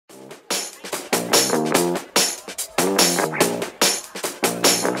I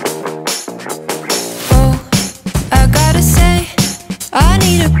gotta say, I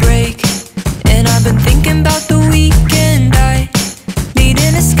need a break, and I've been thinking about the weekend. I need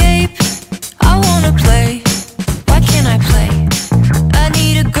an escape, I wanna play. Why can't I play? I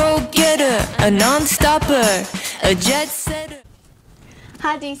need a go-getter, a non-stopper, a jet setter.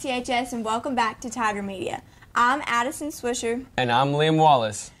 Hi DCHS and welcome back to Tiger Media. I'm Addison Swisher. And I'm Liam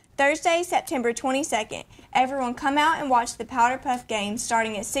Wallace. Thursday, September 22nd. Everyone come out and watch the Powder Puff game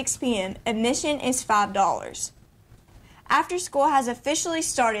starting at 6 p.m. Admission is $5. After school has officially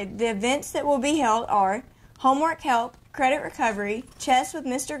started, the events that will be held are homework help, credit recovery, chess with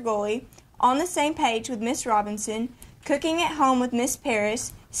Mr. Gully, on the same page with Miss Robinson, cooking at home with Miss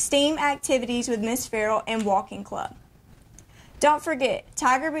Paris, STEAM activities with Miss Farrell, and walking club. Don't forget,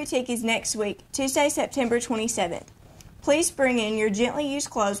 Tiger Boutique is next week, Tuesday, September 27th. Please bring in your gently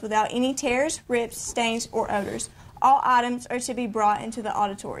used clothes without any tears, rips, stains, or odors. All items are to be brought into the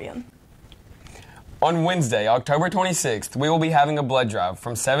auditorium. On Wednesday, October 26th, we will be having a blood drive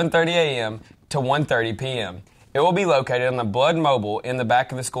from 7:30 a.m. to 1:30 p.m. It will be located on the Blood Mobile in the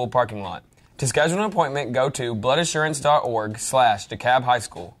back of the school parking lot. To schedule an appointment, go to bloodassurance.org/DeKalb High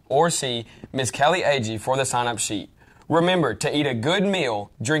School or see Ms. Kelly Agee for the sign-up sheet. Remember to eat a good meal,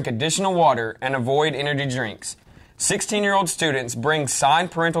 drink additional water, and avoid energy drinks. 16-year-old students bring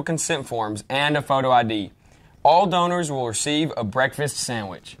signed parental consent forms and a photo ID. All donors will receive a breakfast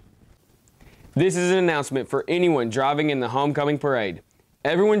sandwich. This is an announcement for anyone driving in the homecoming parade.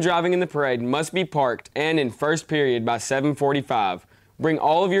 Everyone driving in the parade must be parked and in first period by 7:45. Bring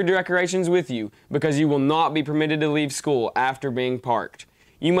all of your decorations with you because you will not be permitted to leave school after being parked.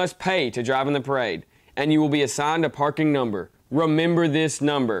 You must pay to drive in the parade, and you will be assigned a parking number. Remember this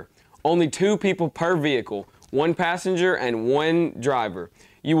number. Only 2 people per vehicle, 1 passenger and 1 driver.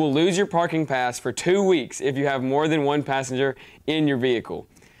 You will lose your parking pass for 2 weeks if you have more than 1 passenger in your vehicle.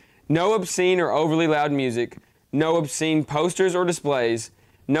 No obscene or overly loud music, no obscene posters or displays,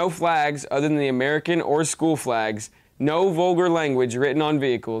 no flags other than the American or school flags, no vulgar language written on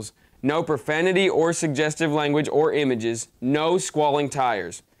vehicles, no profanity or suggestive language or images, no squalling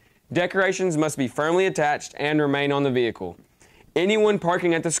tires. Decorations must be firmly attached and remain on the vehicle. Anyone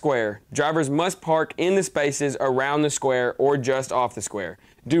parking at the square, drivers must park in the spaces around the square or just off the square.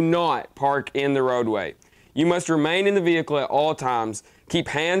 Do not park in the roadway. You must remain in the vehicle at all times. Keep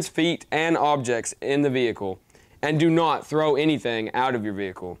hands, feet, and objects in the vehicle. And do not throw anything out of your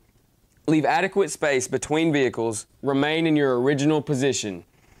vehicle. Leave adequate space between vehicles. Remain in your original position.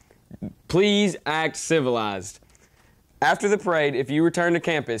 Please act civilized. After the parade, if you return to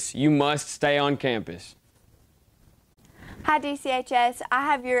campus, you must stay on campus. Hi DCHS, I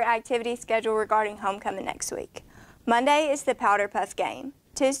have your activity schedule regarding homecoming next week. Monday is the Powder Puff game.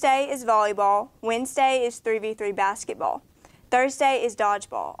 Tuesday is volleyball. Wednesday is 3v3 basketball. Thursday is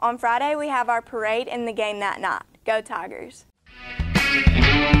dodgeball. On Friday, we have our parade and the game that night. Go Tigers!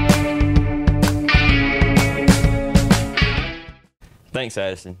 Thanks,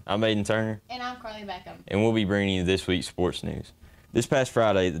 Addison. I'm Aiden Turner. And I'm Carly Beckham. And we'll be bringing you this week's sports news. This past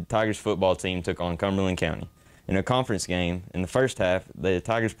Friday, the Tigers football team took on Cumberland County. In a conference game, in the first half, the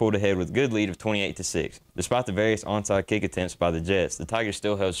Tigers pulled ahead with a good lead of 28-6. Despite the various onside kick attempts by the Jets, the Tigers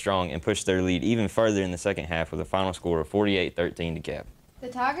still held strong and pushed their lead even further in the second half with a final score of 48-13 to cap. The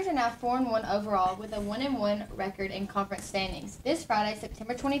Tigers are now 4-1 overall with a 1-1 record in conference standings. This Friday,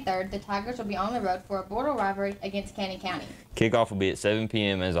 September 23rd, the Tigers will be on the road for a border rivalry against Canyon County. Kickoff will be at 7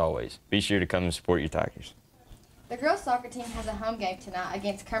 p.m. as always. Be sure to come and support your Tigers. The girls soccer team has a home game tonight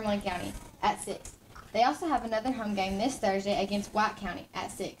against Cumberland County at 6. They also have another home game this Thursday against White County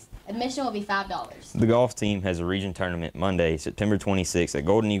at 6. Admission will be $5. The golf team has a region tournament Monday, September 26th at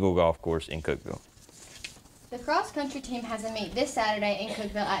Golden Eagle Golf Course in Cookeville. The cross-country team has a meet this Saturday in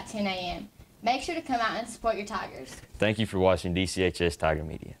Cookeville at 10 a.m. Make sure to come out and support your Tigers. Thank you for watching DCHS Tiger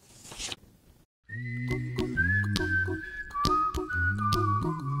Media.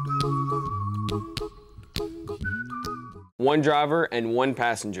 One driver and 1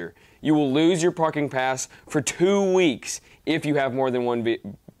 passenger. You will lose your parking pass for 2 weeks if you have more than 1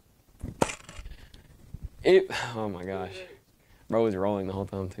 oh my gosh. Bro was rolling the whole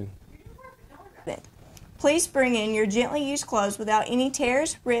time too. Please bring in your gently used clothes without any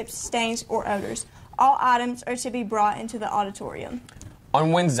tears, rips, stains, or odors. All items are to be brought into the auditorium.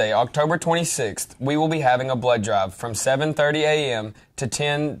 On Wednesday, October 26th, we will be having a blood drive from 7:30 a.m. to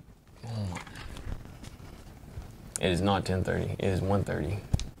 10. It is not 10:30. It is 1:30.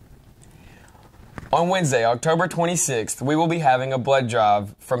 On Wednesday, October 26th, we will be having a blood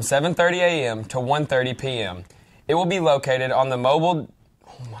drive from 7:30 a.m. to 1:30 p.m. It will be located on the mobile.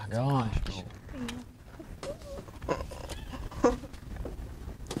 Oh my gosh.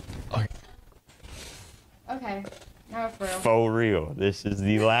 Okay. Now for real. For real. This is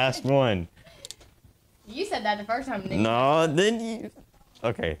the last one. You said that the first time. Didn't you? No, then you.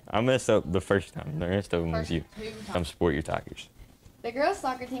 Okay, I messed up the first time. The rest of them was First you. 2 times. Come support your Tigers. The girls'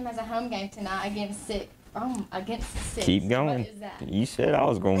 soccer team has a home game tonight against Six. Against Six. Keep going. What is that? You said I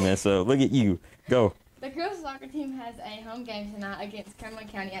was going to mess up. Look at you. Go. The girls' soccer team has a home game tonight against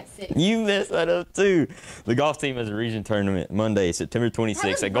Cumberland County at 6. You messed that up too. The golf team has a region tournament Monday, September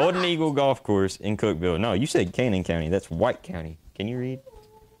 26th at Golden Eagle Golf Course in Cookeville. No, you said Cannon County. That's White County. Can you read?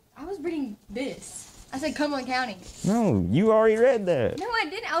 I was reading this. I said Cumberland County. No, you already read that. No, I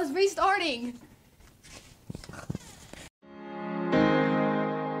didn't. I was restarting.